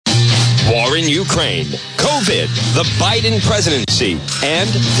war in Ukraine, COVID, the Biden presidency, and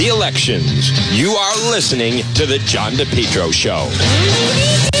the elections. You are listening to The John DePetro Show.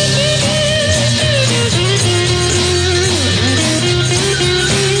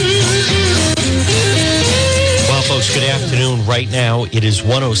 Well, folks, good afternoon. Right now, it is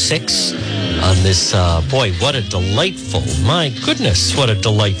 1:06 on this, boy, what a delightful, my goodness, what a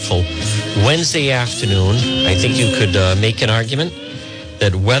delightful Wednesday afternoon. I think you could make an argument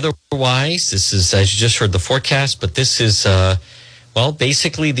that weather-wise, this is, as you just heard the forecast, but this is,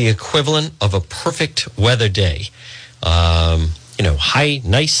 basically the equivalent of a perfect weather day.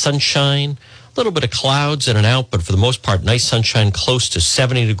 Nice sunshine, a little bit of clouds in and out, but for the most part, nice sunshine, close to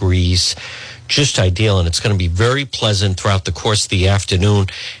 70 degrees, just ideal. And it's going to be very pleasant throughout the course of the afternoon.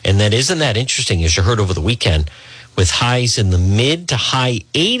 And that isn't that interesting, as you heard over the weekend, with highs in the mid to high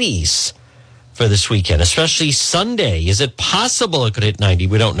 80s. For this weekend, especially Sunday. Is it possible it could hit 90?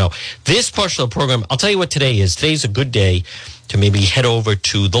 We don't know. This portion of the program, I'll tell you what today is. Today's a good day to maybe head over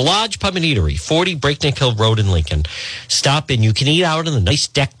to the Lodge Pub and Eatery, 40 Breakneck Hill Road in Lincoln. Stop in. You can eat out on the nice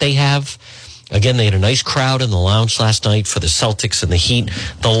deck they have. Again, they had a nice crowd in the lounge last night for the Celtics and the Heat.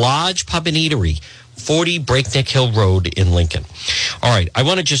 The Lodge Pub and Eatery, 40 Breakneck Hill Road in Lincoln. All right, I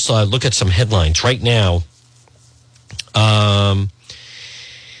want to just look at some headlines right now.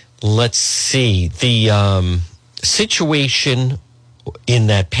 Let's see. The situation in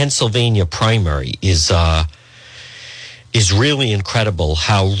that Pennsylvania primary is really incredible.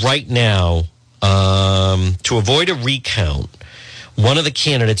 How right now, to avoid a recount, one of the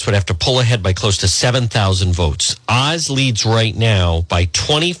candidates would have to pull ahead by close to 7,000 votes. Oz leads right now by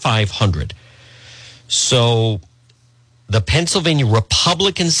 2,500. So the Pennsylvania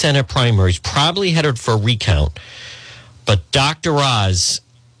Republican Senate primary is probably headed for a recount, but Dr. Oz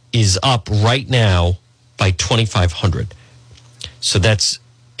is up right now by 2,500. So that's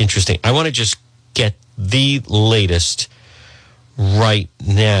interesting. I want to just get the latest right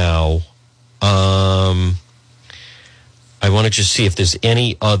now. I want to just see if there's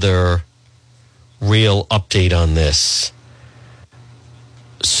any other real update on this.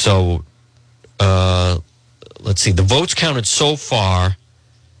 So let's see. The votes counted so far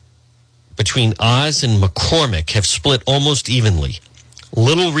between Oz and McCormick have split almost evenly.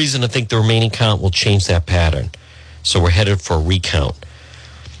 Little reason to think the remaining count will change that pattern. So we're headed for a recount.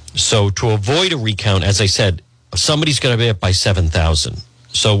 So to avoid a recount, as I said, somebody's going to be up by 7,000.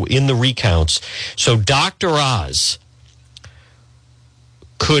 So in the recounts, so Dr. Oz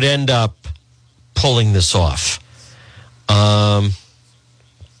could end up pulling this off.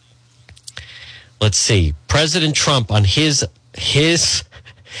 Let's see. President Trump on his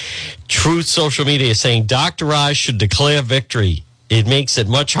Truth social media is saying Dr. Oz should declare victory. It makes it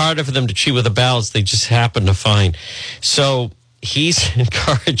much harder for them to cheat with the ballots they just happen to find. So he's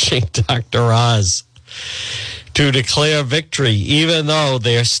encouraging Dr. Oz to declare victory, even though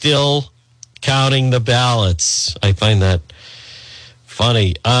they're still counting the ballots. I find that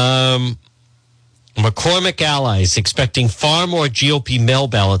funny. McCormick allies expecting far more GOP mail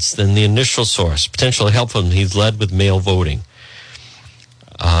ballots than the initial source. Potentially helpful. He's led with mail voting.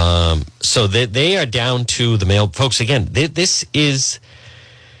 So they are down to the mail. Folks, again, this is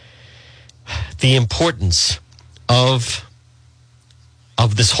the importance of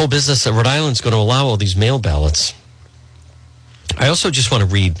this whole business that Rhode Island's going to allow all these mail ballots. I also just want to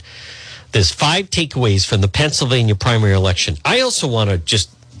read this 5 takeaways from the Pennsylvania primary election. I also want to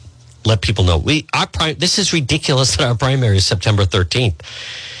just let people know this is ridiculous that our primary is September 13th.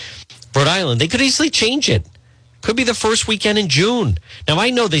 Rhode Island, they could easily change it. Could be the first weekend in June. Now, I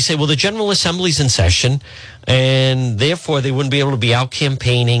know they say, well, the General Assembly's in session, and therefore they wouldn't be able to be out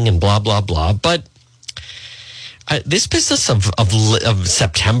campaigning and blah, blah, blah. But this business of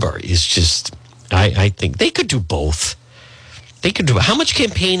September is just, I think they could do both. They could do. How much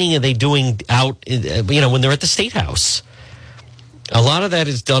campaigning are they doing out, when they're at the State House? A lot of that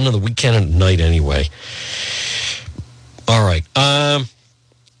is done on the weekend and night anyway. All right.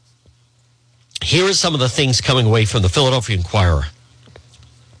 Here are some of the things coming away from the Philadelphia Inquirer.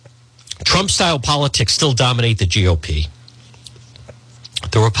 Trump-style politics still dominate the GOP.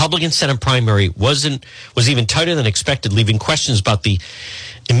 The Republican Senate primary was even tighter than expected, leaving questions about the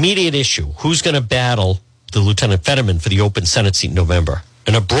immediate issue. Who's going to battle the Lieutenant Fetterman for the open Senate seat in November?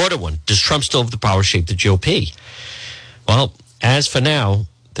 And a broader one, does Trump still have the power to shape the GOP? Well, as for now,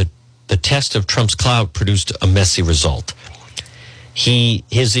 the test of Trump's clout produced a messy result.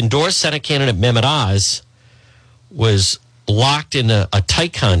 His endorsed Senate candidate, Mehmet Oz, was locked in a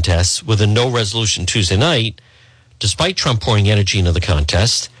tight contest with a no resolution Tuesday night, despite Trump pouring energy into the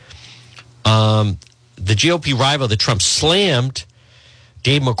contest. The GOP rival that Trump slammed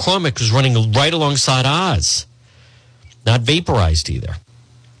Dave McCormick was running right alongside Oz, not vaporized either.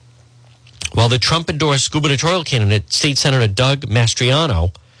 While the Trump-endorsed gubernatorial candidate, State Senator Doug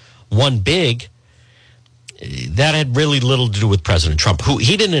Mastriano, won big, that had really little to do with President Trump, who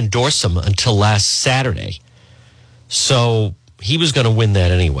he didn't endorse him until last Saturday. So he was going to win that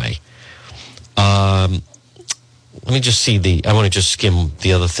anyway. Let me just see I want to just skim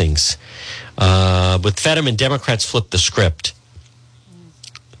the other things. With Fetterman, Democrats flipped the script.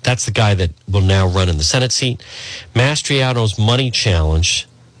 That's the guy that will now run in the Senate seat. Mastriano's money challenge.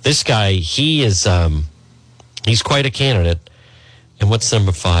 This guy, he's quite a candidate. And what's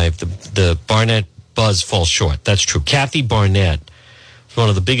number 5? The Barnett buzz falls short. That's true. Kathy Barnett was one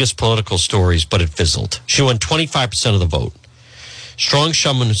of the biggest political stories, but it fizzled. She won 25% of the vote. Strong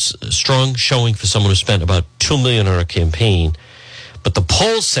showing for someone who spent about $2 million on her campaign. But the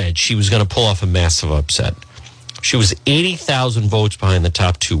poll said she was going to pull off a massive upset. She was 80,000 votes behind the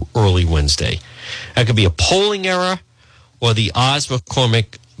top two early Wednesday. That could be a polling error, or the Oz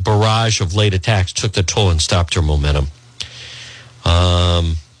McCormick barrage of late attacks took the toll and stopped her momentum.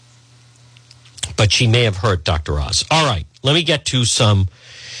 But she may have hurt Dr. Oz. All right, let me get to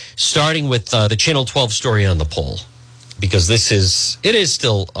starting with the Channel 12 story on the poll, because it is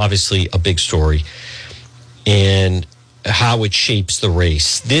still obviously a big story, and how it shapes the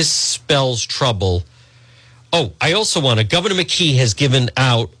race. This spells trouble. Oh, I also want to, Governor McKee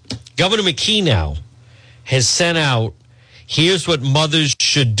now has sent out, here's what mothers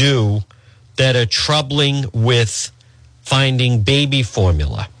should do that are troubling with finding baby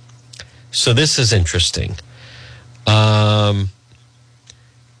formula. So this is interesting.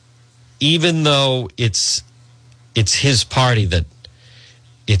 Even though it's his party that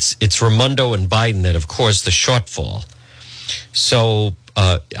it's Raimondo and Biden that have caused the shortfall. So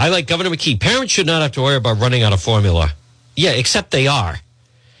I like Governor McKee. Parents should not have to worry about running out of formula. Yeah, except they are.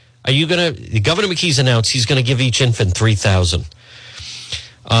 Governor McKee's announced he's going to give each infant $3,000.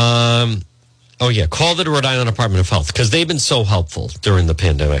 Call the Rhode Island Department of Health, because they've been so helpful during the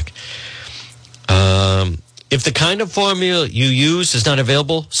pandemic. If the kind of formula you use is not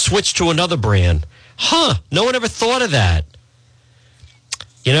available, switch to another brand. No one ever thought of that.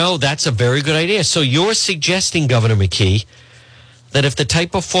 That's a very good idea. So you're suggesting, Governor McKee, that if the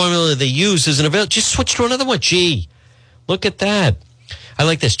type of formula they use isn't available, just switch to another one. Gee, look at that. I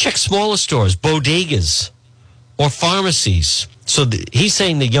like this. Check smaller stores, bodegas, or pharmacies. So he's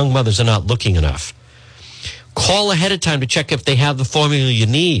saying that young mothers are not looking enough. Call ahead of time to check if they have the formula you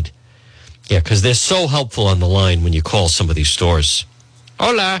need. Yeah, because they're so helpful on the line when you call some of these stores.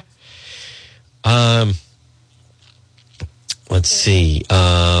 Hola. Let's see.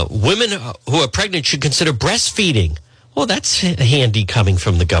 Women who are pregnant should consider breastfeeding. Well, that's handy coming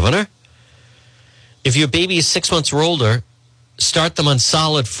from the governor. If your baby is 6 months or older, start them on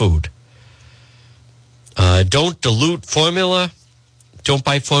solid food. Don't dilute formula. Don't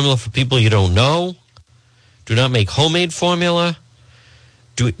buy formula for people you don't know. Do not make homemade formula.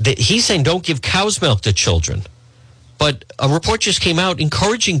 He's saying don't give cow's milk to children. But a report just came out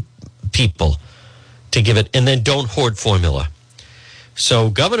encouraging people to give it, and then don't hoard formula. So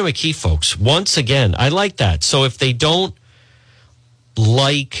Governor McKee, folks, once again, I like that. So if they don't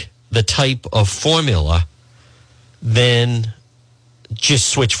like the type of formula, then just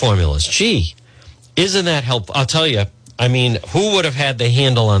switch formulas. Gee, isn't that helpful? I'll tell you, who would have had the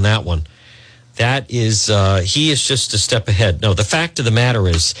handle on that one? That is, he is just a step ahead. No, the fact of the matter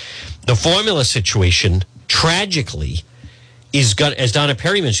is, the formula situation, tragically, is going, as Donna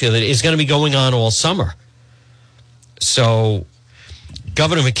Perry mentioned, is going to be going on all summer. So,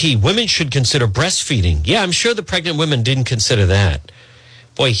 Governor McKee, women should consider breastfeeding. Yeah, I'm sure the pregnant women didn't consider that.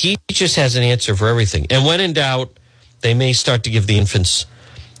 Boy, he just has an answer for everything. And when in doubt, they may start to give the infants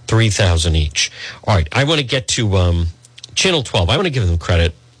 $3,000 each. All right, I want to get to Channel 12. I want to give them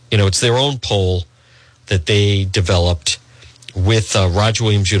credit. It's their own poll that they developed with Roger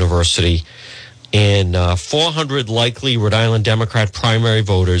Williams University, and 400 likely Rhode Island Democrat primary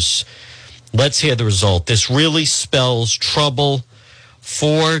voters. Let's hear the result. This really spells trouble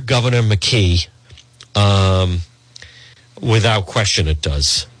for Governor McKee. Without question, it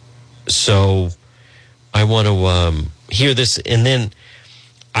does. So I want to hear this, and then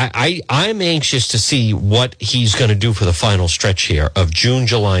I'm anxious to see what he's going to do for the final stretch here of June,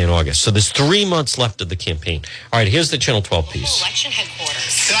 July, and August. So there's 3 months left of the campaign. All right, here's the Channel 12 piece. Election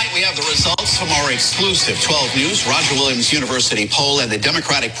headquarters. Tonight we have the results from our exclusive 12 News Roger Williams University poll, and the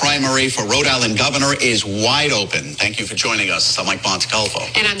Democratic primary for Rhode Island governor is wide open. Thank you for joining us. I'm Mike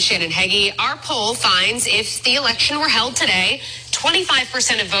Montecalvo. And I'm Shannon Heggie. Our poll finds if the election were held today,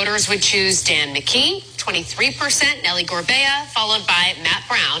 25% of voters would choose Dan McKee, 23% Nellie Gorbea, followed by Matt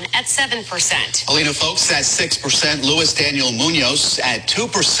Brown at 7%. Alina Folks at 6%, Luis Daniel Munoz at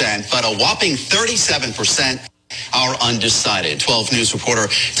 2%, but a whopping 37% are undecided. 12 News reporter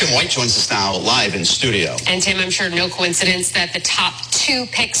Tim White joins us now live in studio. And Tim, I'm sure no coincidence that the top two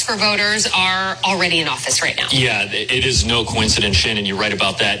picks for voters are already in office right now. Yeah, it is no coincidence, Shannon. You're right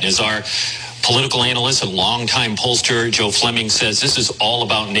about that. As our political analyst and longtime pollster Joe Fleming says, this is all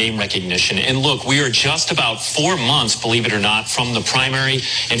about name recognition. And look, we are just about 4 months, believe it or not, from the primary.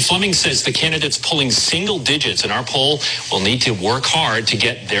 And Fleming says the candidates pulling single digits in our poll will need to work hard to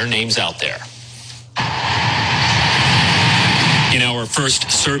get their names out there. In our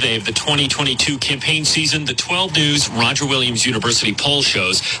first survey of the 2022 campaign season, the 12 News Roger Williams University poll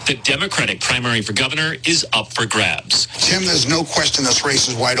shows the Democratic primary for governor is up for grabs. Tim, there's no question this race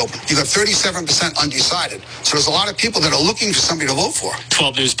is wide open. You got 37% undecided. So there's a lot of people that are looking for somebody to vote for.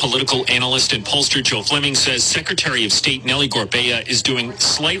 12 News political analyst and pollster Joe Fleming says Secretary of State Nellie Gorbea is doing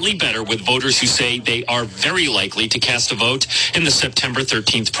slightly better with voters who say they are very likely to cast a vote in the September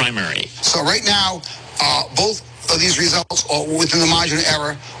 13th primary. So right now, both of these results are within the margin of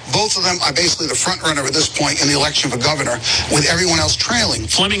error. Both of them are basically the front runner at this point in the election for governor, with everyone else trailing.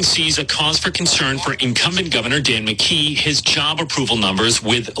 Fleming sees a cause for concern for incumbent Governor Dan McKee, his job approval numbers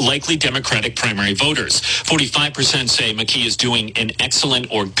with likely Democratic primary voters. 45% say McKee is doing an excellent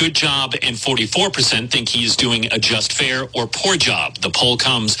or good job, and 44% think he is doing a just fair or poor job. The poll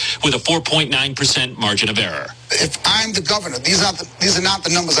comes with a 4.9% margin of error. If I'm the governor, these are not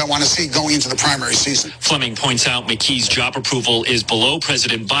the numbers I want to see going into the primary season. Fleming points out McKee's job approval is below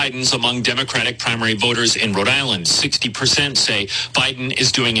President Biden's among Democratic primary voters in Rhode Island. 60% say Biden is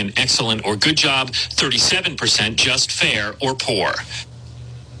doing an excellent or good job, 37% just fair or poor.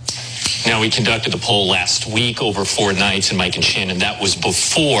 Now, we conducted the poll last week over 4 nights, and Mike and Shannon, that was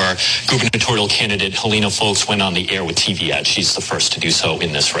before gubernatorial candidate Helena Folks went on the air with TV ads. She's the first to do so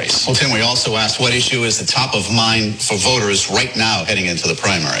in this race. Well, Tim, we also asked what issue is the top of mind for voters right now heading into the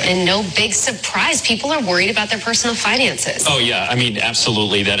primary. And no big surprise, people are worried about their personal finances. Oh, yeah. I mean,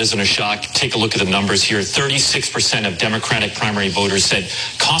 absolutely. That isn't a shock. Take a look at the numbers here. 36% of Democratic primary voters said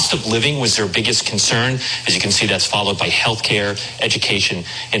cost of living was their biggest concern. As you can see, that's followed by health care, education,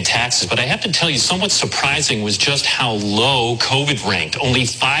 and taxes. But I have to tell you, somewhat surprising was just how low COVID ranked. Only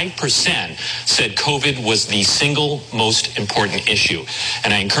 5% said COVID was the single most important issue.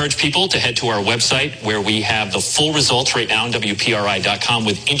 And I encourage people to head to our website where we have the full results right now on WPRI.com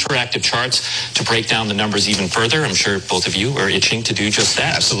with interactive charts to break down the numbers even further. I'm sure both of you are itching to do just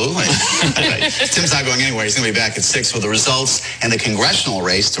that. Absolutely. Right. Tim's not going anywhere. He's going to be back at 6 with the results and the congressional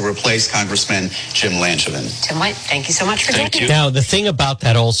race to replace Congressman Jim Langevin. Tim White, thank you so much for joining. Now, the thing about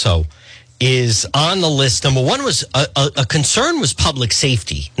that also is on the list. Number one was a concern was public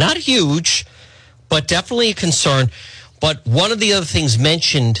safety. Not huge, but definitely a concern. But one of the other things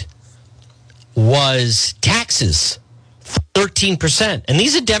mentioned was taxes, 13%. And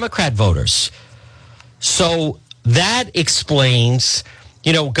these are Democrat voters. So that explains,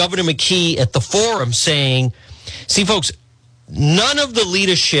 Governor McKee at the forum saying, see, folks, none of the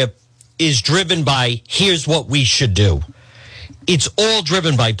leadership is driven by here's what we should do. It's all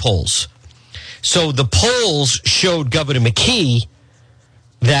driven by polls. So the polls showed Governor McKee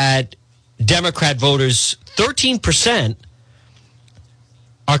that Democrat voters, 13%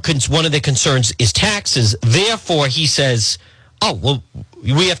 are one of their concerns is taxes. Therefore, he says, oh, well,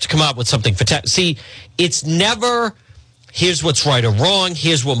 we have to come up with something for tax. See, it's never, here's what's right or wrong.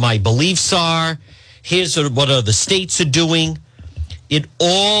 Here's what my beliefs are. Here's what other states are doing. It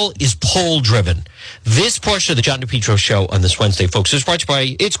all is poll driven. This portion of the John DePetro show on this Wednesday, folks, is brought to you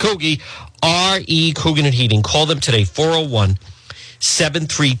by It's Coogie, R.E. Coogan and Heating. Call them today,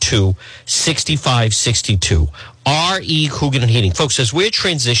 401-732-6562. R.E. Coogan and Heating. Folks, as we're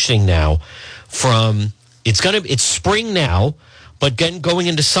transitioning now from, it's spring now, but going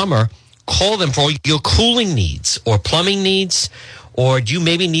into summer, call them for all your cooling needs or plumbing needs, or do you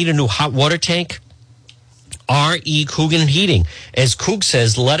maybe need a new hot water tank? R.E. Coogan and Heating. As Coog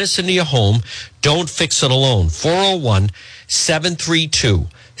says, let us into your home. Don't fix it alone.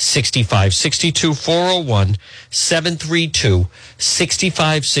 401-732-6562.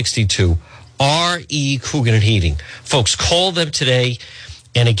 401-732-6562. R.E. Coogan and Heating. Folks, call them today.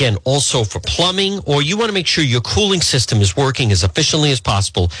 And again, also for plumbing, or you want to make sure your cooling system is working as efficiently as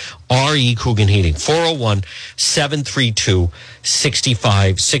possible, R.E. Coogan Heating.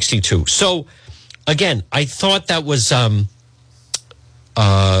 401-732-6562. So, again, I thought that was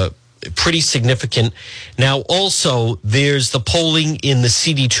pretty significant. Now, also, there's the polling in the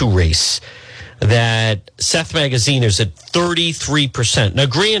CD2 race. that Seth Magaziner is at 33%. Now,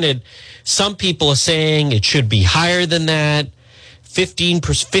 granted, some people are saying it should be higher than that,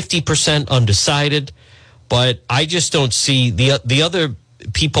 50% undecided, but I just don't see the other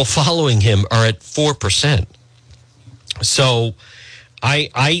people following him are at 4%. So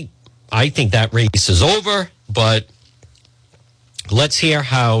I think that race is over, but let's hear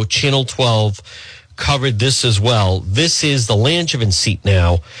how Channel 12 covered this as well. This is the Langevin seat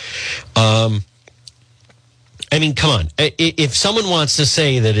now. I mean, come on. If someone wants to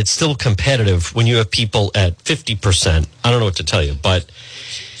say that it's still competitive when you have people at 50%, I don't know what to tell you, but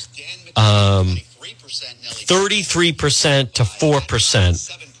 33% to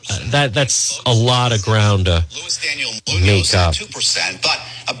 4%. That's a lot of ground to make up. 2%, but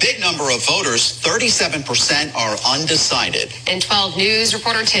a big number of voters, 37%, are undecided. And 12 News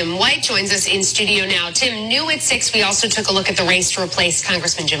reporter Tim White joins us in studio now. Tim, new at 6, we also took a look at the race to replace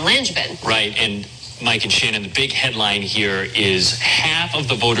Congressman Jim Langevin. Right, and Mike and Shannon, the big headline here is half of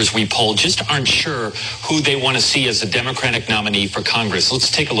the voters we polled just aren't sure who they want to see as the Democratic nominee for Congress. Let's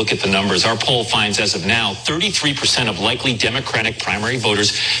take a look at the numbers. Our poll finds as of now, 33% of likely Democratic primary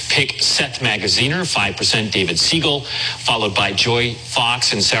voters pick Seth Magaziner, 5% David Siegel, followed by Joy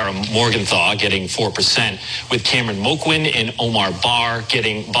Fox and Sarah Morgenthau getting 4%, with Cameron Moquin and Omar Barr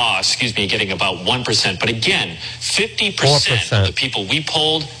getting about 1%. But again, 50% of the people we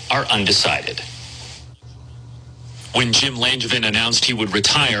polled are undecided. When Jim Langevin announced he would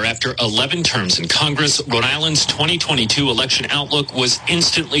retire after 11 terms in Congress, Rhode Island's 2022 election outlook was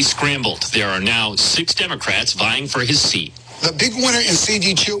instantly scrambled. There are now 6 Democrats vying for his seat. The big winner in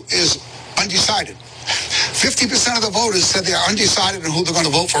CD2 is undecided. 50% of the voters said they are undecided on who they're going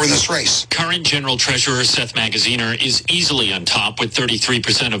to vote for in this race. Current General Treasurer Seth Magaziner is easily on top with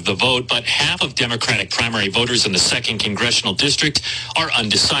 33% of the vote, but half of Democratic primary voters in the 2nd Congressional District are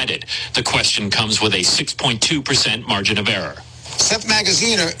undecided. The question comes with a 6.2% margin of error. Seth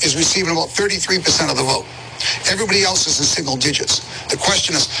Magaziner is receiving about 33% of the vote. Everybody else is in single digits. The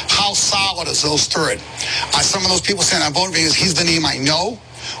question is, how solid is those third? Are some of those people saying I'm voting because he's the name I know?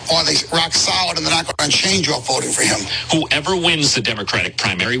 Or are they rock solid and they're not going to change off voting for him? Whoever wins the Democratic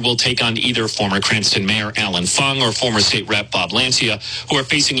primary will take on either former Cranston Mayor Alan Fung or former State Rep Bob Lancia, who are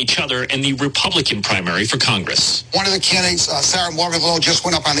facing each other in the Republican primary for Congress. One of the candidates, Sarah Morgenthau, just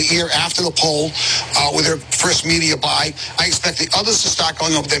went up on the air after the poll with her first media buy. I expect the others to start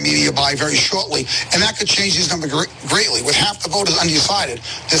going up with their media buy very shortly, and that could change these numbers greatly. With half the voters undecided,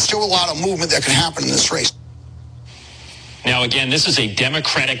 there's still a lot of movement that can happen in this race. Now, again, this is a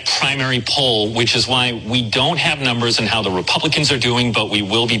Democratic primary poll, which is why we don't have numbers on how the Republicans are doing, but we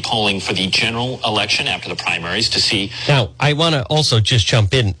will be polling for the general election after the primaries to see. Now, I want to also just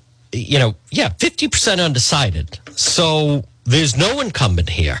jump in. 50% undecided. So there's no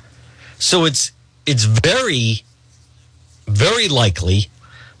incumbent here. So it's very, very likely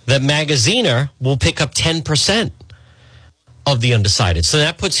that Magaziner will pick up 10% of the undecided. So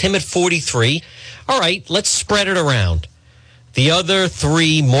that puts him at 43. All right, let's spread it around. The other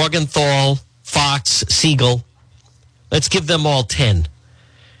 3, Morgenthau, Fox, Siegel, let's give them all 10.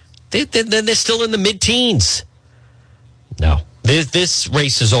 They're still in the mid-teens. No, this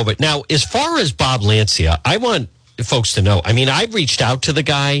race is over. Now, as far as Bob Lancia, I want folks to know, I mean, I've reached out to the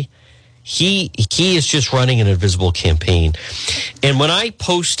guy. He is just running an invisible campaign. And when I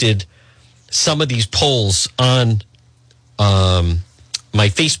posted some of these polls on my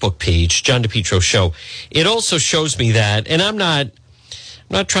Facebook page, John DePetro Show, it also shows me that, and I'm not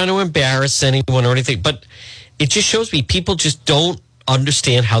trying to embarrass anyone or anything, but it just shows me people just don't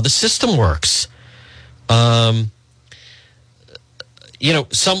understand how the system works. Someone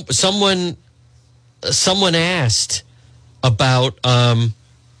asked about,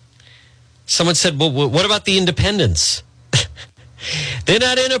 someone said, well, what about the independents? They're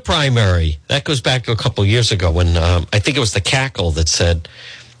not in a primary. That goes back to a couple of years ago when I think it was the Cackle that said,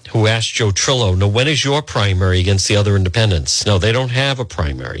 who asked Joe Trillo, no, when is your primary against the other independents? No, they don't have a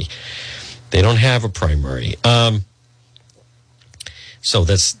primary. They don't have a primary. So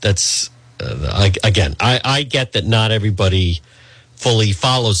that's again, I get that not everybody fully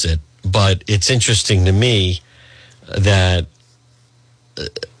follows it, but it's interesting to me that,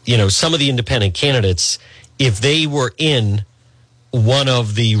 some of the independent candidates, if they were in one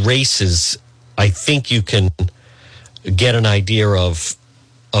of the races, I think you can get an idea of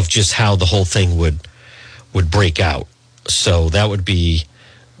just how the whole thing would break out. So that would be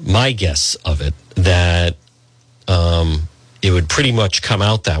my guess of it, that it would pretty much come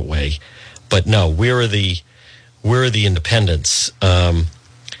out that way. But no, where are the independents?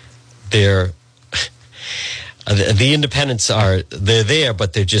 The independents they're there,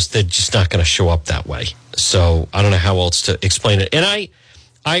 but they're just not going to show up that way. So I don't know how else to explain it. And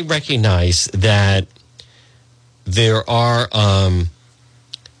I recognize that there are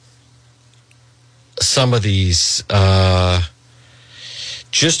some of these.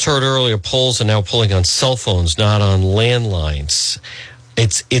 Just heard earlier, polls are now pulling on cell phones, not on landlines.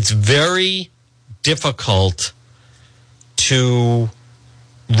 It's very difficult to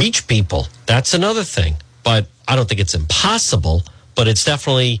reach people. That's another thing. But I don't think it's impossible, but it's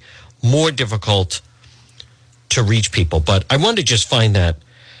definitely more difficult to reach people. But I wanted to just find that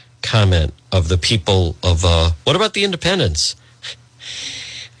comment of the people of, what about the independents?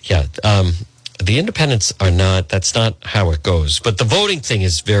 Yeah, the independents are not, that's not how it goes. But the voting thing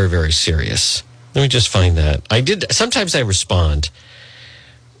is very, very serious. Let me just find that. Sometimes I respond.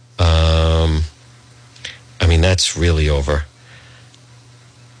 I mean, that's really over.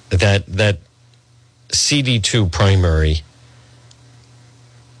 That CD2 primary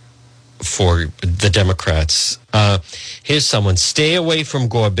for the Democrats. Here's someone, stay away from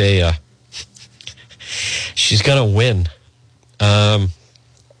Gorbea. She's going to win.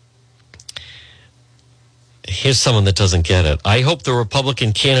 Here's someone that doesn't get it. I hope the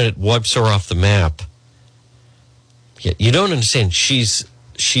Republican candidate wipes her off the map. Yeah, you don't understand. She's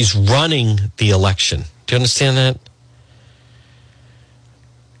running the election. Do you understand that?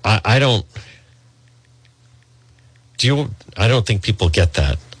 I don't. I don't think people get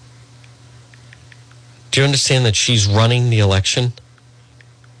that. Do you understand that she's running the election?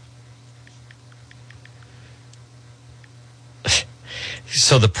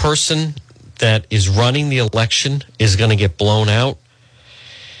 So the person that is running the election is going to get blown out.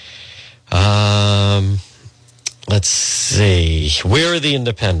 Let's see. Where are the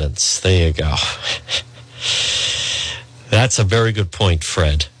independents? There you go. That's a very good point,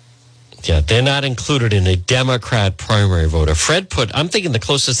 Fred. Yeah, they're not included in a Democrat primary voter. Fred I'm thinking the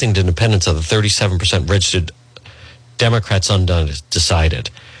closest thing to independents are the 37% registered Democrats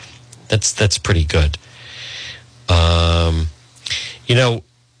undecided. That's pretty good. Governor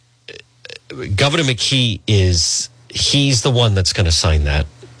McKee he's the one that's going to sign that,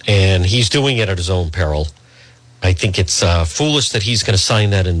 and he's doing it at his own peril. I think it's foolish that he's going to sign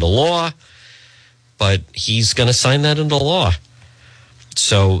that into law, but he's going to sign that into law.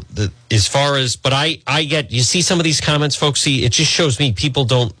 So but I get, you see some of these comments, folks, it just shows me people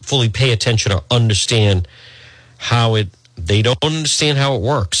don't fully pay attention or understand they don't understand how it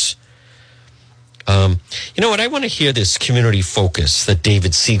works. You know what? I want to hear this community focus that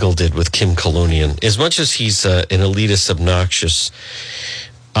David Siegel did with Kim Kalunian. As much as he's an elitist, obnoxious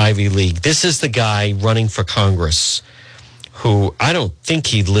Ivy League, this is the guy running for Congress who I don't think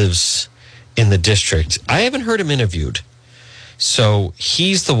he lives in the district. I haven't heard him interviewed. So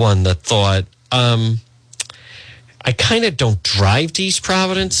he's the one that thought, I kind of don't drive to East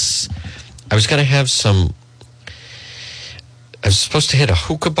Providence. I was supposed to hit a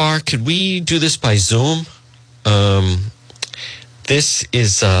hookah bar. Could we do this by Zoom? This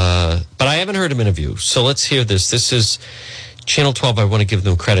is, but I haven't heard him interview. So let's hear this. This is Channel 12. I want to give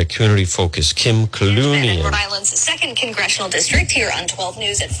them credit. Community Focus. Kim Kalunian. Rhode Island's 2nd Congressional District here on 12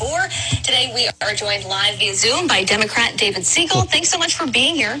 News at 4. Today we are joined live via Zoom by Democrat David Siegel. Thanks so much for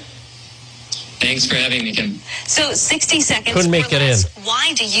being here. Thanks for having me, Kim. So 60 seconds. Couldn't make it in.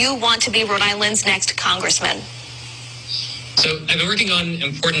 Why do you want to be Rhode Island's next congressman? So I've been working on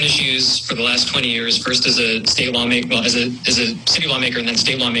important issues for the last 20 years, first as a state lawmaker, as a city lawmaker and then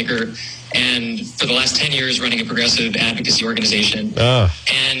state lawmaker, and for the last 10 years running a progressive advocacy organization.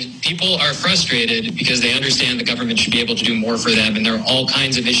 And people are frustrated because they understand the government should be able to do more for them, and there are all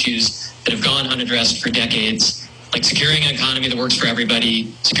kinds of issues that have gone unaddressed for decades, like securing an economy that works for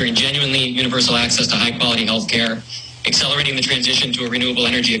everybody, securing genuinely universal access to high-quality health care, accelerating the transition to a renewable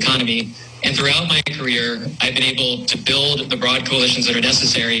energy economy. And throughout my career, I've been able to build the broad coalitions that are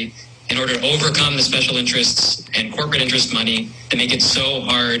necessary in order to overcome the special interests and corporate interest money that make it so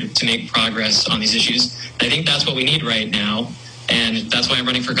hard to make progress on these issues. And I think that's what we need right now. And that's why I'm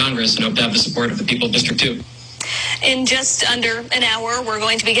running for Congress and hope to have the support of the people of District 2. In just under an hour, we're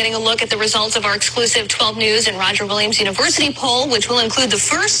going to be getting a look at the results of our exclusive 12 News and Roger Williams University poll, which will include the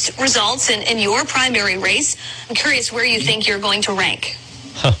first results in your primary race. I'm curious where you think you're going to rank.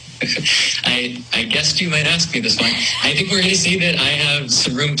 I guessed you might ask me this one. I think we're going to see that I have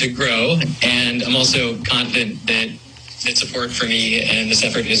some room to grow, and I'm also confident that support for me and this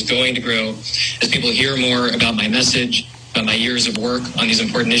effort is going to grow as people hear more about my message, about my years of work on these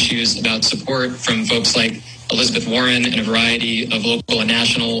important issues, about support from folks like Elizabeth Warren and a variety of local and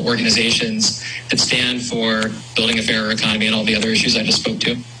national organizations that stand for building a fairer economy and all the other issues I just spoke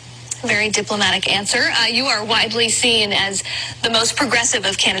to. Very diplomatic answer. You are widely seen as the most progressive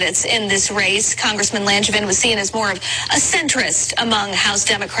of candidates in this race. Congressman Langevin was seen as more of a centrist among House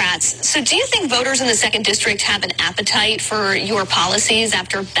Democrats. So do you think voters in the 2nd District have an appetite for your policies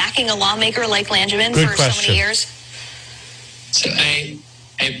after backing a lawmaker like Langevin for so many years? So I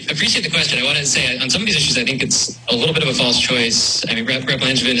appreciate the question. I want to say on some of these issues, I think it's a little bit of a false choice. I mean, Rep.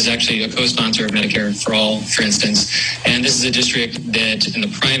 Langevin is actually a co-sponsor of Medicare for All, for instance. And this is a district that in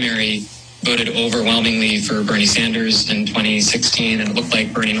the primary voted overwhelmingly for Bernie Sanders in 2016. And it looked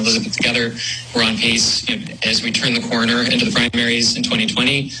like Bernie and Elizabeth together were on pace, as we turn the corner into the primaries in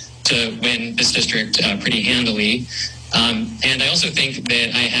 2020 to win this district pretty handily. And I also think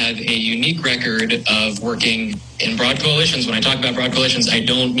that I have a unique record of working in broad coalitions. When I talk about broad coalitions, I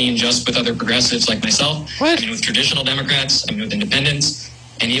don't mean just with other progressives like myself. What? I mean with traditional Democrats, I mean with independents,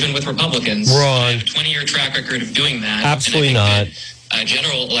 and even with Republicans. Wrong. I have a 20-year track record of doing that. Absolutely not.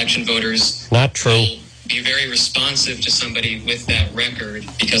 General election voters not true. Will be very responsive to somebody with that record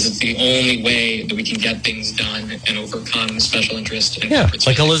because it's the only way that we can get things done and overcome special interest. And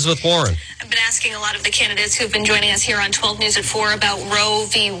like Elizabeth Warren. I've been asking a lot of the candidates who've been joining us here on 12 News at 4 about Roe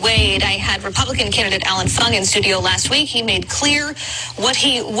v. Wade. I had Republican candidate Alan Fung in studio last week. He made clear what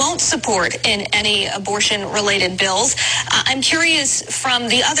he won't support in any abortion-related bills. I'm curious, from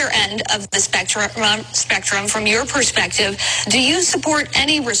the other end of the spectrum, from your perspective, do you support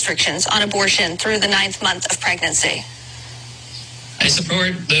any restrictions on abortion through the 9th month of pregnancy? I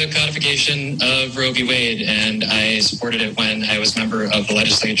support the codification of Roe v. Wade, and I supported it when I was a member of the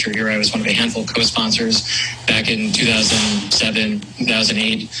legislature here. I was one of a handful of co-sponsors back in 2007,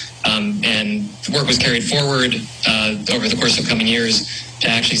 2008, and work was carried forward over the course of coming years to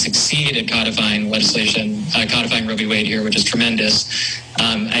actually succeed at codifying legislation, codifying Roe v. Wade here, which is tremendous.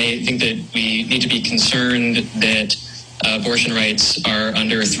 I think that we need to be concerned that abortion rights are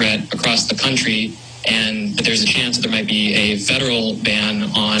under threat across the country, and that there's a chance that there might be a federal ban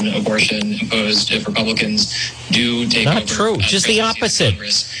on abortion imposed if Republicans do take over. Not true. Just the opposite.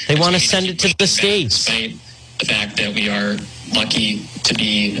 They want to send it to the states. Despite the fact that we are lucky to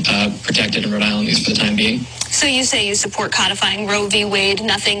be protected in Rhode Island, at least for the time being. So you say you support codifying Roe v. Wade,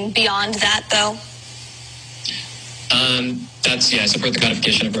 nothing beyond that, though? I support the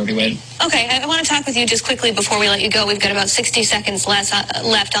codification of Roe v. Wade. Okay, I want to talk with you just quickly before we let you go. We've got about 60 seconds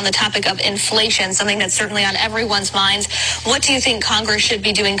left on the topic of inflation, something that's certainly on everyone's minds. What do you think Congress should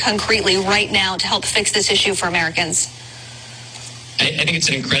be doing concretely right now to help fix this issue for Americans? I think it's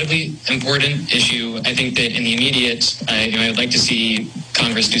an incredibly important issue. I think that in the immediate, I'd like to see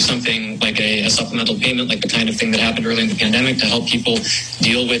Congress do something like a supplemental payment, like the kind of thing that happened early in the pandemic to help people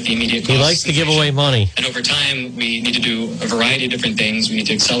deal with the immediate costs. He likes to give away money. And over time, we need to do a variety of different things. We need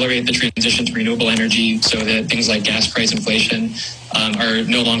to accelerate the transition to renewable energy so that things like gas price inflation are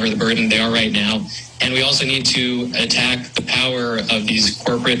no longer the burden they are right now. And we also need to attack the power of these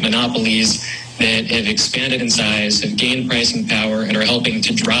corporate monopolies that have expanded in size, have gained pricing power, and are helping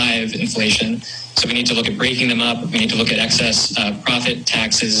to drive inflation. So we need to look at breaking them up. We need to look at excess profit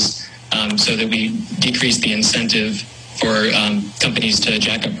taxes so that we decrease the incentive for companies to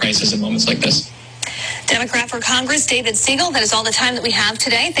jack up prices in moments like this. Democrat for Congress, David Siegel. That is all the time that we have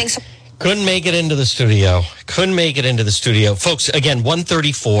today. Thanks. Couldn't make it into the studio. Folks, again,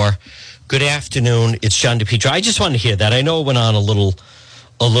 1:34. Good afternoon. It's John DePetro. I just wanted to hear that. I know it went on a little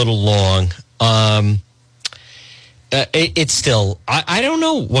long. It's still, I don't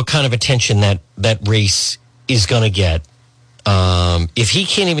know what kind of attention that race is going to get. If he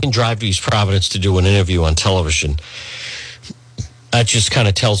can't even drive to East Providence to do an interview on television, that just kind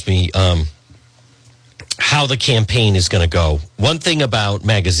of tells me how the campaign is going to go. One thing about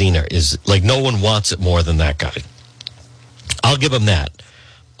Magaziner is, like, no one wants it more than that guy. I'll give him that.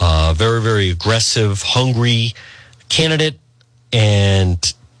 Very, very aggressive, hungry candidate,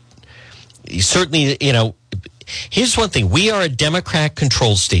 and certainly, here's one thing. We are a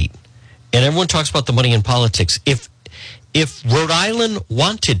Democrat-controlled state, and everyone talks about the money in politics. If Rhode Island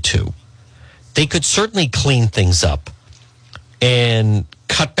wanted to, they could certainly clean things up and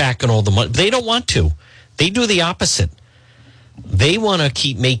cut back on all the money. They don't want to. They do the opposite. They want to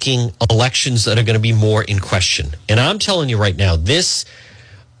keep making elections that are going to be more in question. And I'm telling you right now,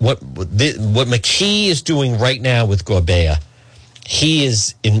 what McKee is doing right now with Gorbea,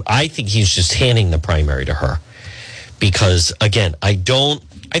 I think he's just handing the primary to her. Because, again, I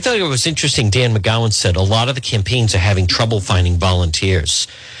thought it was interesting. Dan McGowan said a lot of the campaigns are having trouble finding volunteers.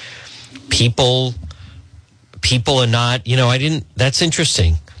 People are not, that's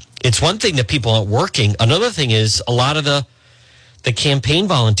interesting. It's one thing that people aren't working. Another thing is a lot of the campaign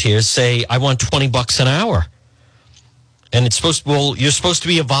volunteers say, I want $20 an hour. And it's you're supposed to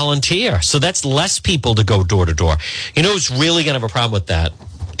be a volunteer. So that's less people to go door to door. You know who's really going to have a problem with that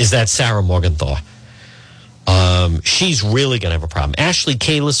is that Sarah Morgenthau. She's really going to have a problem. Ashley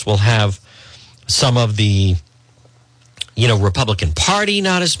Kalis will have some of the, Republican Party,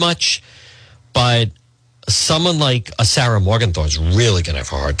 not as much. But someone like a Sarah Morgenthau is really going to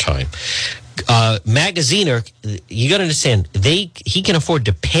have a hard time. Magaziner, you got to understand, he can afford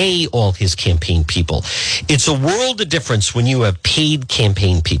to pay all his campaign people. It's a world of difference when you have paid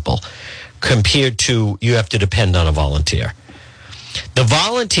campaign people compared to you have to depend on a volunteer.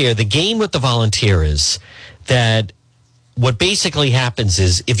 The game with the volunteer is that what basically happens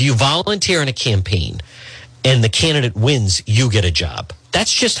is if you volunteer in a campaign and the candidate wins, you get a job.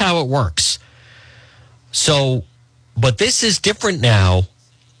 That's just how it works. So, but this is different now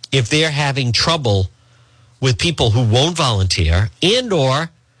if they're having trouble with people who won't volunteer and or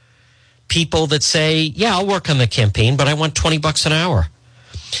people that say, yeah, I'll work on the campaign, but I want $20 an hour.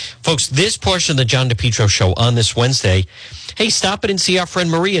 Folks, this portion of the John DePetro Show on this Wednesday, hey, stop it and see our friend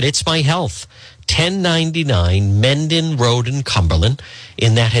Marie at It's My Health, 1099 Mendon Road in Cumberland,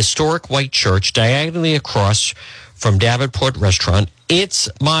 in that historic white church diagonally across from Davenport Restaurant. It's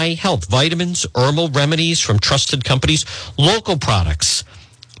My Health. Vitamins, herbal remedies from trusted companies, local products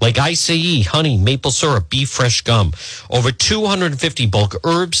like ICE, honey, maple syrup, beef fresh gum, over 250 bulk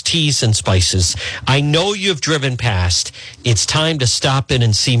herbs, teas, and spices. I know you've driven past. It's time to stop in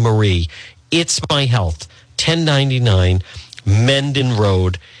and see Marie. It's My Health, 1099 Mendon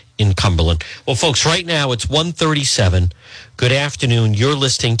Road in Cumberland. Well, folks, right now it's 1:37. Good afternoon. You're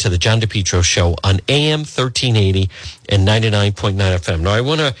listening to the John DePetro Show on AM 1380 and 99.9 FM. Now, I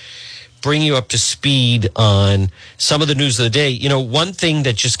want to bring you up to speed on some of the news of the day. One thing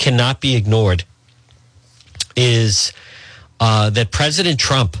that just cannot be ignored is that President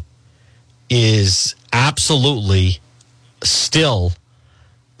Trump is absolutely still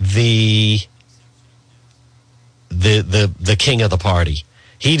the king of the party.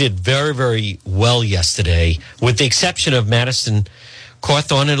 He did very, very well yesterday, with the exception of Madison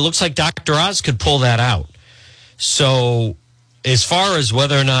Cawthorn, and it looks like Dr. Oz could pull that out. So as far as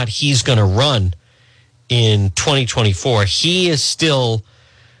whether or not he's going to run in 2024, he is still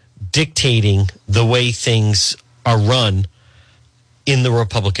dictating the way things are run in the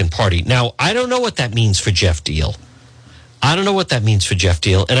Republican Party. Now, I don't know what that means for Jeff Deal. And I don't know what that means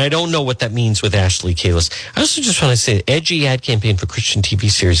with Ashley Kalis. I also just want to say, edgy ad campaign for Christian TV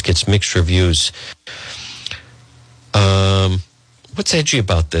series gets mixed reviews. What's edgy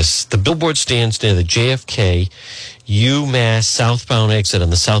about this? The billboard stands near the JFK UMass southbound exit on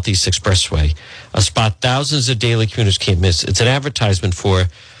the Southeast Expressway, a spot thousands of daily commuters can't miss. It's an advertisement for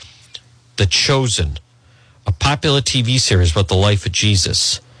The Chosen, a popular TV series about the life of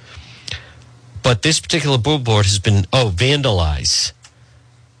Jesus. But this particular billboard has been, vandalized.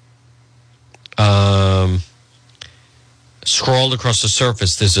 Scrawled across the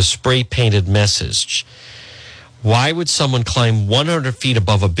surface, there's a spray-painted message. Why would someone climb 100 feet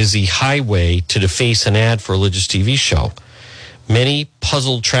above a busy highway to deface an ad for a religious TV show? Many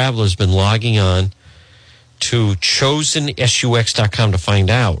puzzled travelers have been logging on to chosensux.com to find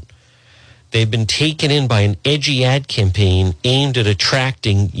out. They've been taken in by an edgy ad campaign aimed at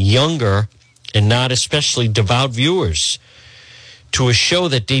attracting younger and not especially devout viewers to a show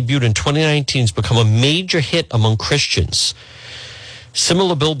that debuted in 2019 has become a major hit among Christians.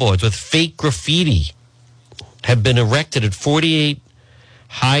 Similar billboards with fake graffiti have been erected at 48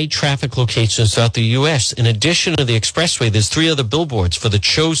 high-traffic locations throughout the U.S. In addition to the expressway, there's 3 other billboards for The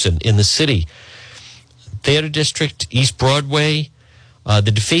Chosen in the city. Theater District, East Broadway.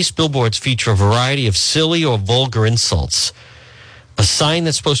 The defaced billboards feature a variety of silly or vulgar insults. A sign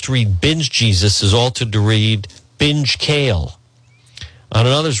that's supposed to read Binge Jesus is altered to read Binge Kale. On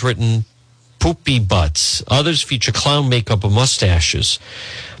another's written Poopy Butts. Others feature clown makeup or mustaches.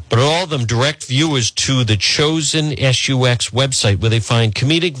 But all of them direct viewers to the Chosen SUX website, where they find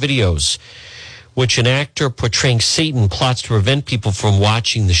comedic videos which an actor portraying Satan plots to prevent people from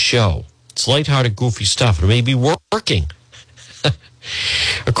watching the show. It's lighthearted, goofy stuff. It may be working.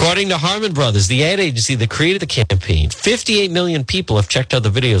 According to Harmon Brothers, the ad agency that created the campaign, 58 million people have checked out the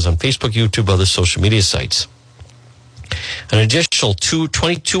videos on Facebook, YouTube, other social media sites. An additional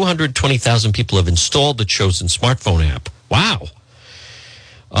 220,000 people have installed the Chosen smartphone app. Wow.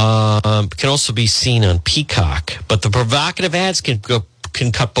 Can also be seen on Peacock. But the provocative ads can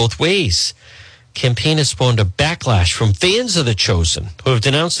cut both ways. Campaign has spawned a backlash from fans of The Chosen, who have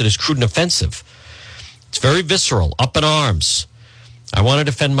denounced it as crude and offensive. It's very visceral, up in arms. I want to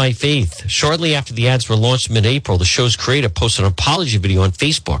defend my faith. Shortly after the ads were launched in mid-April, the show's creator posted an apology video on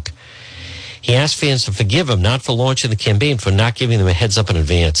Facebook. He asked fans to forgive him, not for launching the campaign, for not giving them a heads up in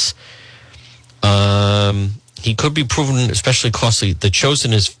advance. He could be proven especially costly. The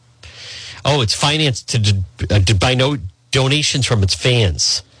chosen is, it's financed by no donations from its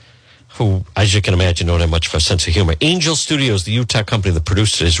fans, who, as you can imagine, don't have much of a sense of humor. Angel Studios, the Utah company that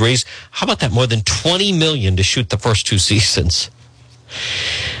produced it, has raised, how about that, more than $20 million to shoot the first 2 seasons.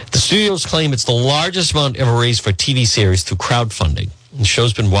 The studios claim it's the largest amount ever raised for a TV series through crowdfunding. The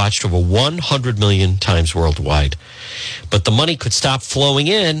show's been watched over 100 million times worldwide. But the money could stop flowing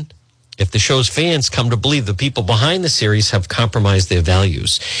in if the show's fans come to believe the people behind the series have compromised their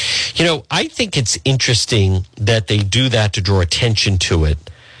values. You know, I think it's interesting that they do that to draw attention to it.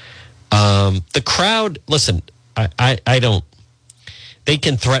 The crowd, listen, I don't, they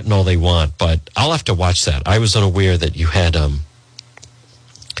can threaten all they want, but I'll have to watch that. I was unaware that you had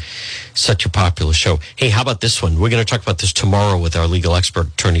such a popular show. Hey, how about this one? We're going to talk about this tomorrow with our legal expert,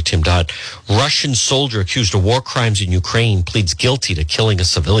 attorney Tim Dodd. Russian soldier accused of war crimes in Ukraine pleads guilty to killing a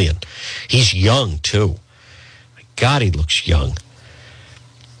civilian. He's young, too. My God, he looks young.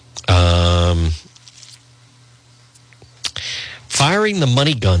 Firing the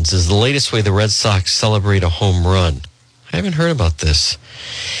money guns is the latest way the Red Sox celebrate a home run. I haven't heard about this.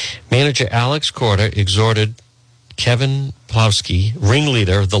 Manager Alex Corda exhorted Kevin Plowski,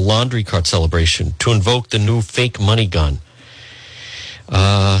 ringleader of the laundry cart celebration, to invoke the new fake money gun.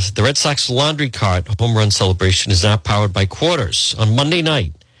 The Red Sox laundry cart home run celebration is now powered by quarters. On Monday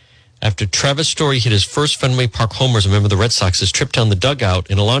night, after Travis Story hit his first Fenway Park homers, a member of the Red Sox, his trip down the dugout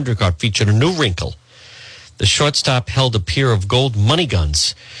in a laundry cart featured a new wrinkle. The shortstop held a pair of gold money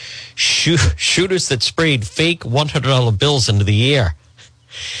guns, shooters that sprayed fake $100 bills into the air.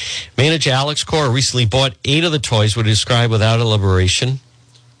 Manager Alex Cora recently bought 8 of the toys, what he described without elaboration,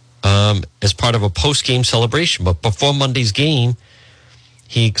 as part of a post-game celebration. But before Monday's game,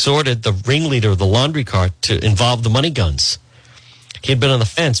 he exhorted the ringleader of the laundry cart to involve the money guns. He had been on the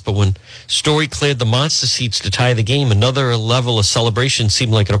fence, but when Story cleared the monster seats to tie the game, another level of celebration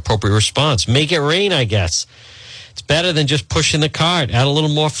seemed like an appropriate response. Make it rain, I guess. It's better than just pushing the cart. Add a little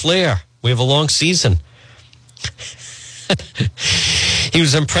more flair. We have a long season. He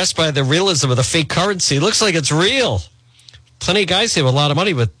was impressed by the realism of the fake currency. It looks like it's real. Plenty of guys here with a lot of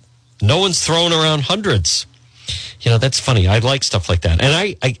money, but no one's throwing around hundreds. You know, that's funny. I like stuff like that.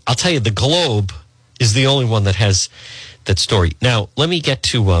 And I'll tell you, the Globe is the only one that has that story. Now, let me get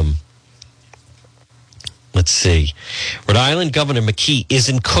to, let's see. Rhode Island Governor McKee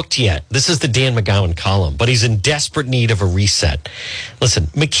isn't cooked yet. This is the Dan McGowan column, but he's in desperate need of a reset. Listen,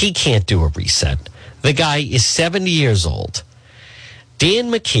 McKee can't do a reset. The guy is 70 years old.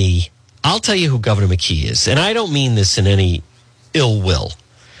 Dan McKee, I'll tell you who Governor McKee is, and I don't mean this in any ill will,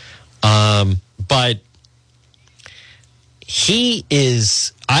 but he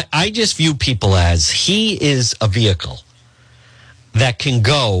is, I just view people as, he is a vehicle that can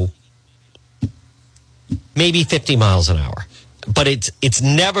go maybe 50 miles an hour, but it's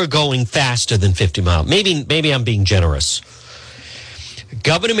never going faster than 50 miles. Maybe I'm being generous.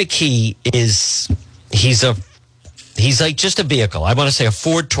 Governor McKee is, he's like just a vehicle. I want to say a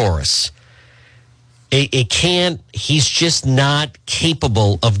Ford Taurus. He's just not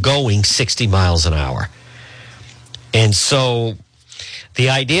capable of going 60 miles an hour. And so the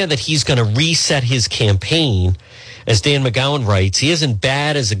idea that he's going to reset his campaign, as Dan McGowan writes, he isn't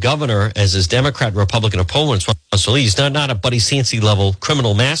bad as a governor as his Democrat and Republican opponents. So he's not a Buddy Cianci level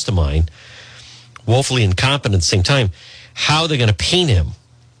criminal mastermind, woefully incompetent at the same time. How they're going to paint him.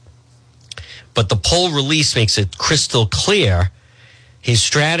 But the poll release makes it crystal clear his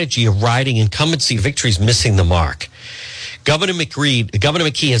strategy of riding incumbency victory is missing the mark. Governor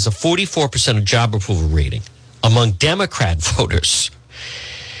McKee has a 44% of job approval rating among Democrat voters,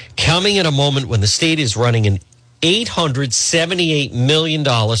 coming at a moment when the state is running an $878 million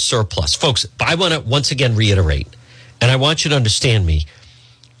surplus. Folks, I want to once again reiterate, and I want you to understand me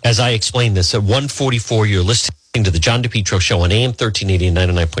as I explain this. At 1:44, you're listening to the John DePetro Show on AM 1380 and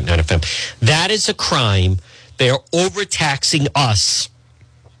 99.9 FM. That is a crime. They are overtaxing us.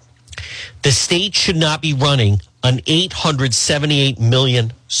 The state should not be running an $878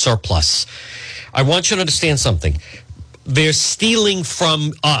 million surplus. I want you to understand something. They're stealing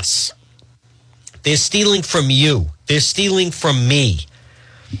from us. They're stealing from you. They're stealing from me.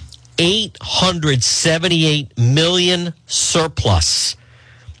 $878 million surplus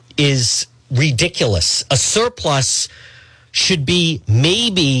is ridiculous. A surplus should be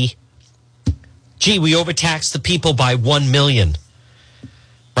maybe, we overtaxed the people by 1 million,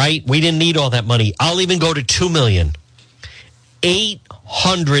 right? We didn't need all that money. I'll even go to 2 million.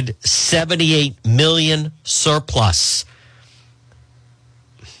 $878 million surplus.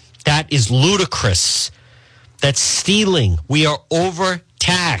 That is ludicrous. That's stealing. We are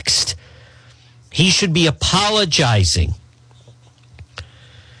overtaxed. He should be apologizing.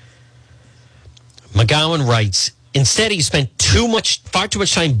 McGowan writes, instead he spent far too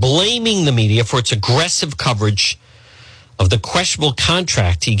much time blaming the media for its aggressive coverage of the questionable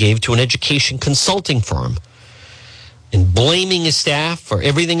contract he gave to an education consulting firm and blaming his staff for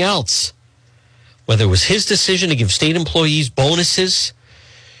everything else. Whether it was his decision to give state employees bonuses,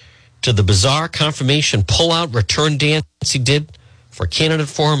 to the bizarre confirmation pullout return dance he did for a candidate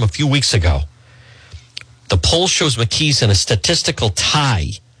forum a few weeks ago. The poll shows McKee's in a statistical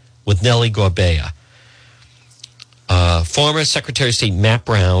tie with Nellie Gorbea. Former Secretary of State Matt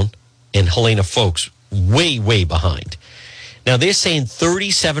Brown and Helena Foulkes way, way behind. Now, they're saying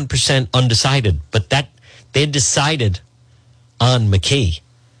 37% undecided, but that they decided on McKee.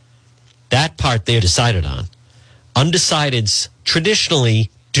 That part they're decided on. Undecideds traditionally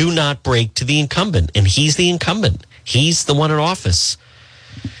do not break to the incumbent, and he's the incumbent. He's the one in office.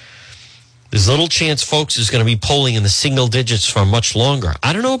 There's little chance Foulkes is going to be polling in the single digits for much longer.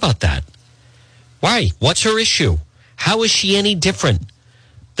 I don't know about that. Why? What's her issue? How is she any different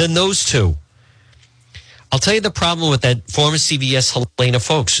than those two? I'll tell you the problem with that former CVS Helena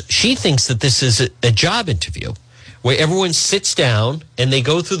Foulkes. She thinks that this is a job interview where everyone sits down and they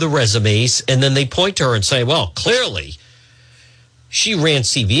go through the resumes and then they point to her and say, well, clearly she ran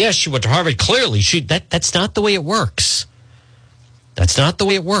CVS. She went to Harvard. Clearly, that's not the way it works. That's not the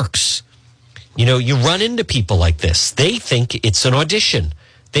way it works. You know, you run into people like this. They think it's an audition.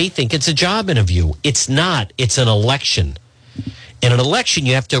 They think it's a job interview. It's not. It's an election. In an election,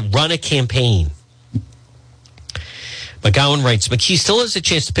 you have to run a campaign. McGowan writes, McKee still has a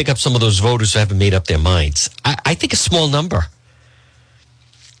chance to pick up some of those voters who haven't made up their minds. I think a small number.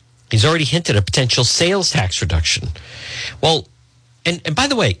 He's already hinted at a potential sales tax reduction. Well, and by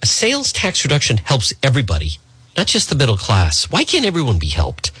the way, a sales tax reduction helps everybody, not just the middle class. Why can't everyone be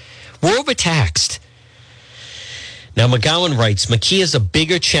helped? We're overtaxed. Now, McGowan writes, McKee has a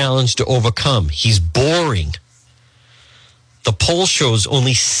bigger challenge to overcome. He's boring. The poll shows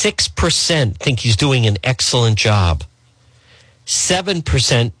only 6% think he's doing an excellent job.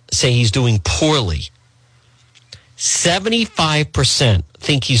 7% say he's doing poorly. 75%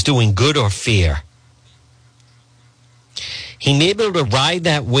 think he's doing good or fair. He may be able to ride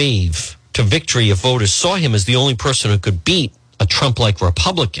that wave to victory if voters saw him as the only person who could beat a Trump-like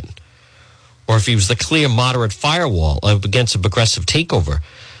Republican, or if he was the clear moderate firewall against a progressive takeover.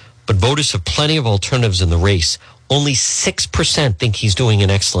 But voters have plenty of alternatives in the race. Only 6% think he's doing an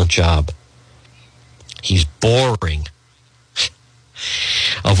excellent job. He's boring.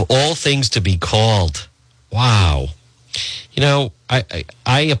 Of all things to be called. Wow. You know,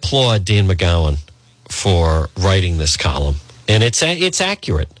 I applaud Dan McGowan for writing this column. And it's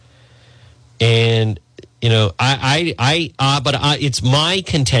accurate. And, you know, it's my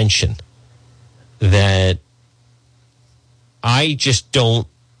contention that I just don't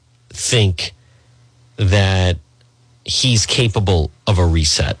think that he's capable of a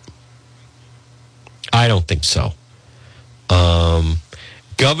reset. I don't think so.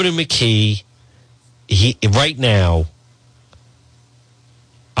 Governor McKee, he right now,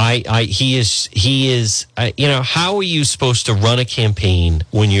 he is. You know, how are you supposed to run a campaign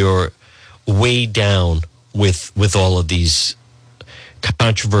when you're weighed down with all of these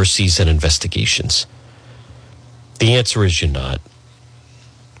controversies and investigations? The answer is you're not.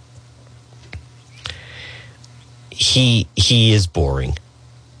 He is boring,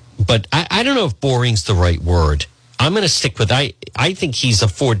 but I don't know if boring's the right word. I'm going to stick with, I think he's a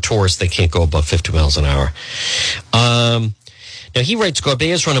Ford Taurus that can't go above 50 miles an hour. Now, he writes,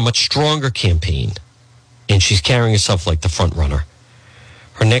 Gorbea's run a much stronger campaign, and she's carrying herself like the front runner.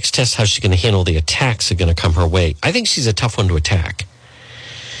 Her next test, how she's going to handle the attacks are going to come her way. I think she's a tough one to attack.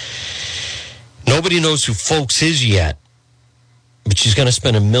 Nobody knows who Foulkes is yet, but she's going to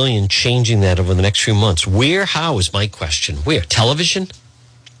spend $1 million changing that over the next few months. Where, how is my question. Where? Television?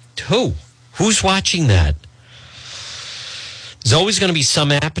 Who? Who's watching that? There's always going to be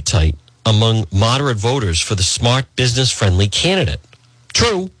some appetite among moderate voters for the smart, business-friendly candidate.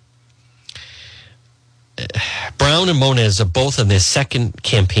 True. Brown and Moniz are both in their second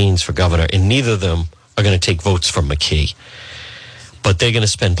campaigns for governor, and neither of them are going to take votes from McKee. But they're going to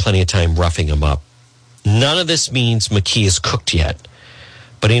spend plenty of time roughing him up. None of this means McKee is cooked yet.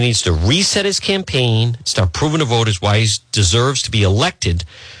 But he needs to reset his campaign, start proving to voters why he deserves to be elected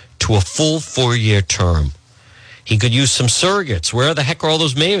to a full 4-year term. He could use some surrogates. Where the heck are all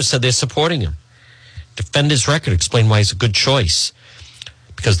those mayors said they're supporting him? Defend his record, explain why he's a good choice.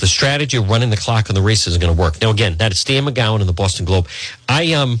 Because the strategy of running the clock on the race isn't going to work. Now, again, that is Dan McGowan in the Boston Globe.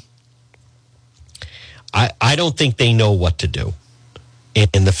 I don't think they know what to do.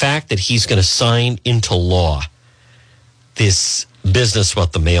 And the fact that he's going to sign into law this business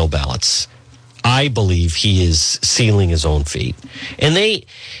about the mail ballots, I believe he is sealing his own fate. And they,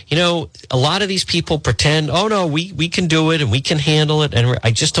 a lot of these people pretend, oh, no, we can do it and we can handle it. And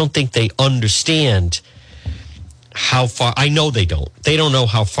I just don't think they understand how far. I know they don't. They don't know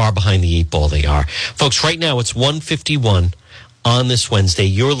how far behind the 8 ball they are. Folks, right now it's 1:51 on this Wednesday.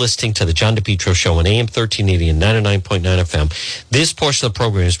 You're listening to the John DePetro Show on AM 1380 and 99.9 FM. This portion of the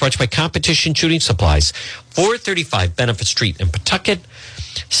program is brought to you by Competition Shooting Supplies, 435 Benefit Street in Pawtucket.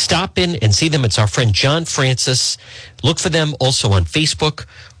 Stop in and see them. It's our friend John Francis. Look for them also on Facebook.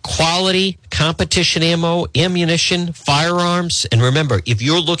 Quality competition ammo, ammunition, firearms. And remember, if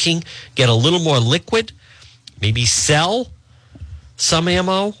you're looking, get a little more liquid, maybe sell some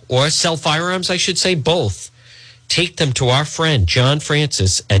ammo or sell firearms, I should say, both. Take them to our friend John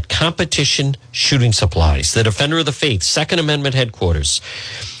Francis at Competition Shooting Supplies, the Defender of the Faith, Second Amendment headquarters.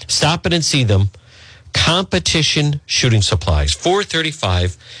 Stop in and see them. Competition Shooting Supplies,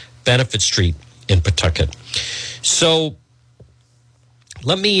 435 Benefit Street in Pawtucket. So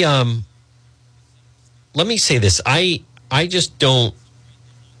let me say this. I just don't.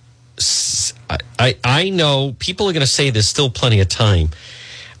 I know people are going to say there's still plenty of time.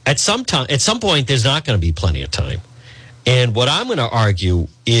 At some point, there's not going to be plenty of time. And what I'm going to argue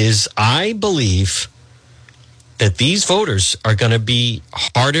is I believe that these voters are going to be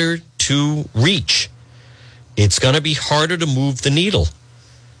harder to reach. It's going to be harder to move the needle.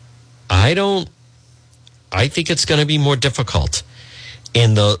 I think it's going to be more difficult.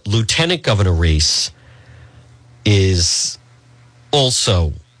 And the lieutenant governor race is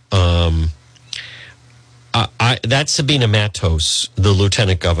also, that's Sabina Matos, the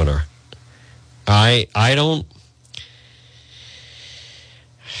lieutenant governor. I don't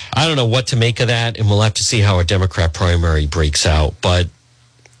know what to make of that, and we'll have to see how a Democrat primary breaks out. But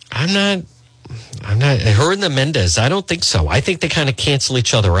I'm not. Her and the Mendez, I don't think so. I think they kind of cancel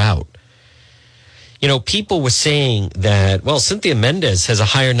each other out. People were saying that, well, Cynthia Mendez has a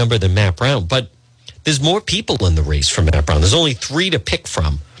higher number than Matt Brown, but there's more people in the race for Matt Brown. There's only 3 to pick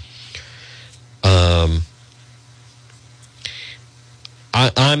from.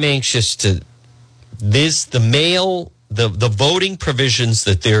 I'm anxious to the voting provisions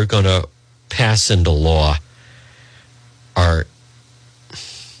that they're going to pass into law are,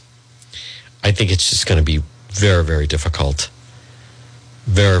 I think it's just going to be very, very difficult.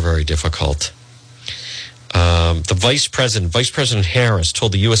 Very, very difficult. The Vice President Harris,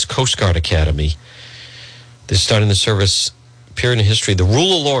 told the U.S. Coast Guard Academy, they're starting the service period in history. The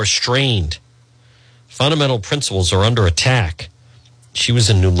rule of law is strained. Fundamental principles are under attack. She was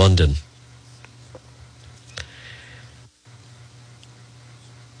in New London.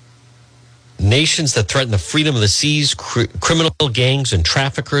 Nations that threaten the freedom of the seas, criminal gangs and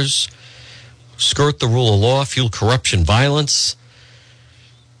traffickers, skirt the rule of law, fuel corruption, violence.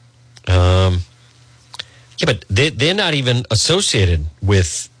 Yeah, but they're not even associated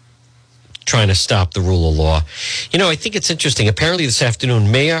with trying to stop the rule of law. I think it's interesting. Apparently this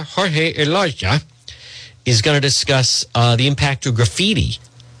afternoon, Mayor Jorge Elijah is going to discuss the impact of graffiti.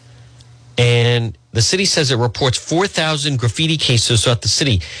 And the city says it reports 4,000 graffiti cases throughout the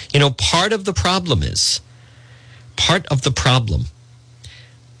city. Part of the problem is,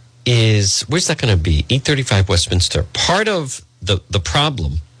 where's that going to be? 835 Westminster. Part of the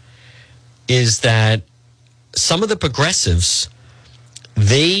problem is that some of the progressives,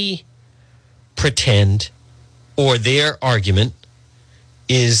 they pretend, or their argument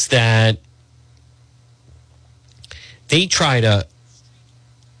is that they try to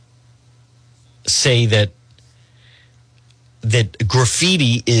say that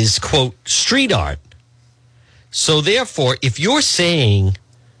graffiti is, quote, street art. So therefore, if you're saying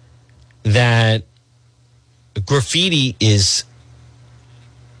that graffiti is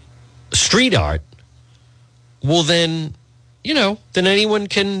street art, well then, then anyone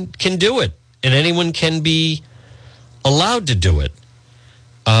can do it, and anyone can be allowed to do it.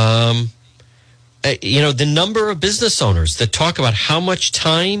 The number of business owners that talk about how much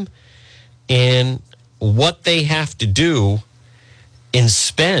time and what they have to do and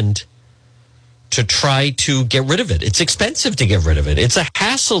spend to try to get rid of it. It's expensive to get rid of it. It's a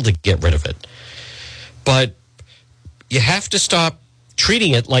hassle to get rid of it. But you have to stop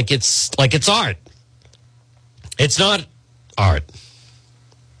treating it like it's art. It's not art.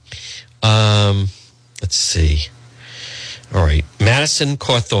 Let's see. All right. Madison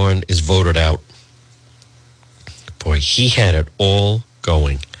Cawthorn is voted out. Boy, he had it all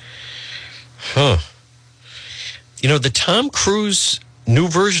going. The Tom Cruise new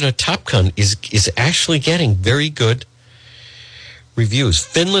version of Top Gun is actually getting very good reviews.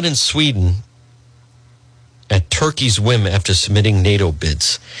 Finland and Sweden at Turkey's whim after submitting NATO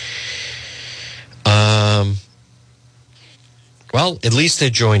bids. Well, at least they're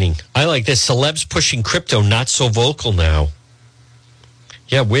joining. I like this. Celebs pushing crypto, not so vocal now.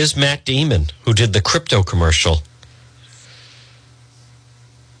 Yeah, where's Matt Damon, who did the crypto commercial?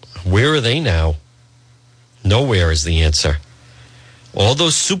 Where are they now? Nowhere is the answer. All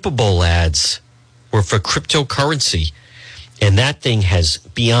those Super Bowl ads were for cryptocurrency, and that thing has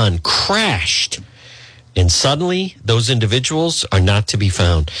beyond crashed. And suddenly, those individuals are not to be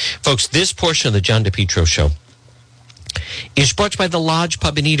found. Folks, this portion of the John DePetro Show is brought to you by the Lodge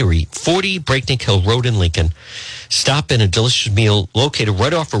Pub and Eatery, 40 Breakneck Hill Road in Lincoln. Stop in a delicious meal located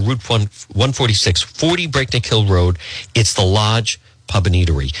right off of Route 146, 40 Breakneck Hill Road. It's the Lodge Pub and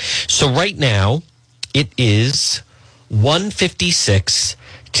Eatery. So right now, it is 1:56.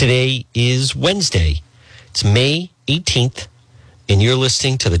 Today is Wednesday. It's May 18th, and you're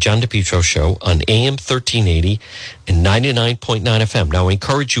listening to the John DePetro Show on AM 1380 and 99.9 FM. Now, I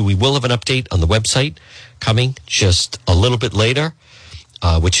encourage you, we will have an update on the website coming just a little bit later,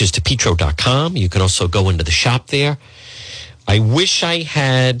 which is DePetro.com. You can also go into the shop there. I wish I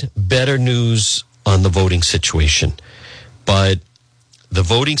had better news on the voting situation, but the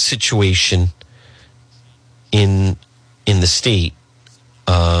voting situation in the state,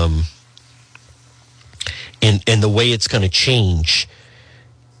 and the way it's going to change,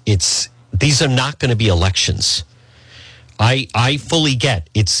 these are not going to be elections. I fully get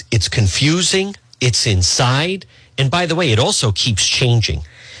it's confusing. It's inside. And by the way, it also keeps changing.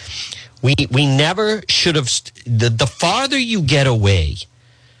 We never should have. The farther you get away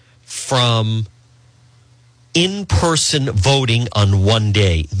from in-person voting on one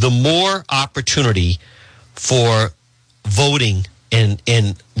day, the more opportunity for voting and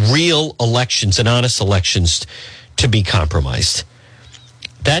real elections and honest elections to be compromised.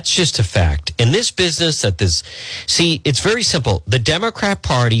 That's just a fact. In this business, it's very simple. The Democrat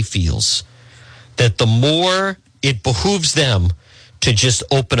Party feels that the more it behooves them to just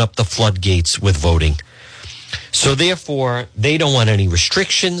open up the floodgates with voting. So therefore, they don't want any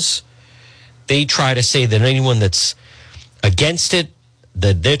restrictions. They try to say that anyone that's against it,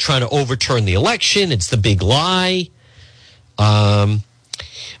 that they're trying to overturn the election. It's the big lie.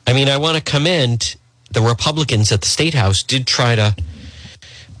 I want to commend the Republicans at the State House did try to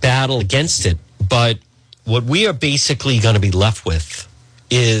battle against it. But what we are basically going to be left with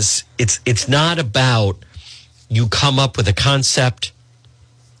is it's not about you come up with a concept.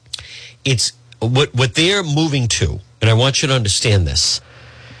 It's what they're moving to, and I want you to understand this,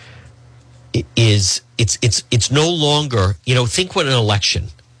 is it's no longer, think what an election.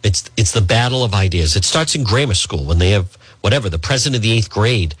 It's the battle of ideas. It starts in grammar school when they have the president of the 8th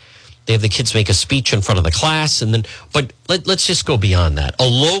grade. They have the kids make a speech in front of the class, but let's just go beyond that. A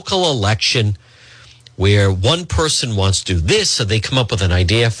local election where one person wants to do this, so they come up with an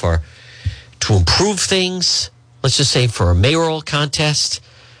idea to improve things. Let's just say for a mayoral contest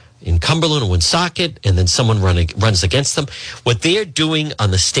in Cumberland or Woonsocket, and then someone runs against them. What they're doing on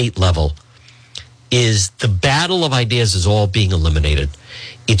the state level is the battle of ideas is all being eliminated.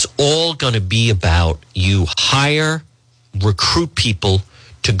 It's all going to be about you recruit people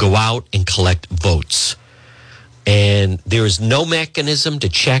to go out and collect votes. And there is no mechanism to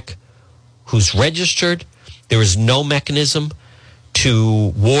check who's registered. There is no mechanism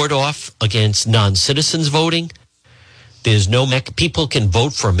to ward off against non-citizens voting. There's no people can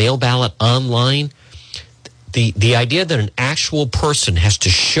vote for a mail ballot online. The idea that an actual person has to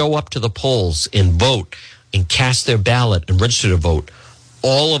show up to the polls and vote and cast their ballot and register to vote,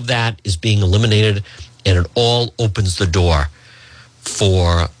 all of that is being eliminated, and it all opens the door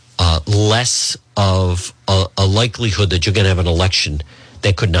for less of a likelihood that you're going to have an election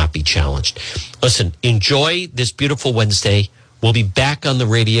that could not be challenged. Listen, enjoy this beautiful Wednesday. We'll be back on the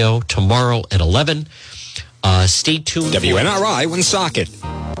radio tomorrow at 11. Stay tuned. WNRI Woonsocket.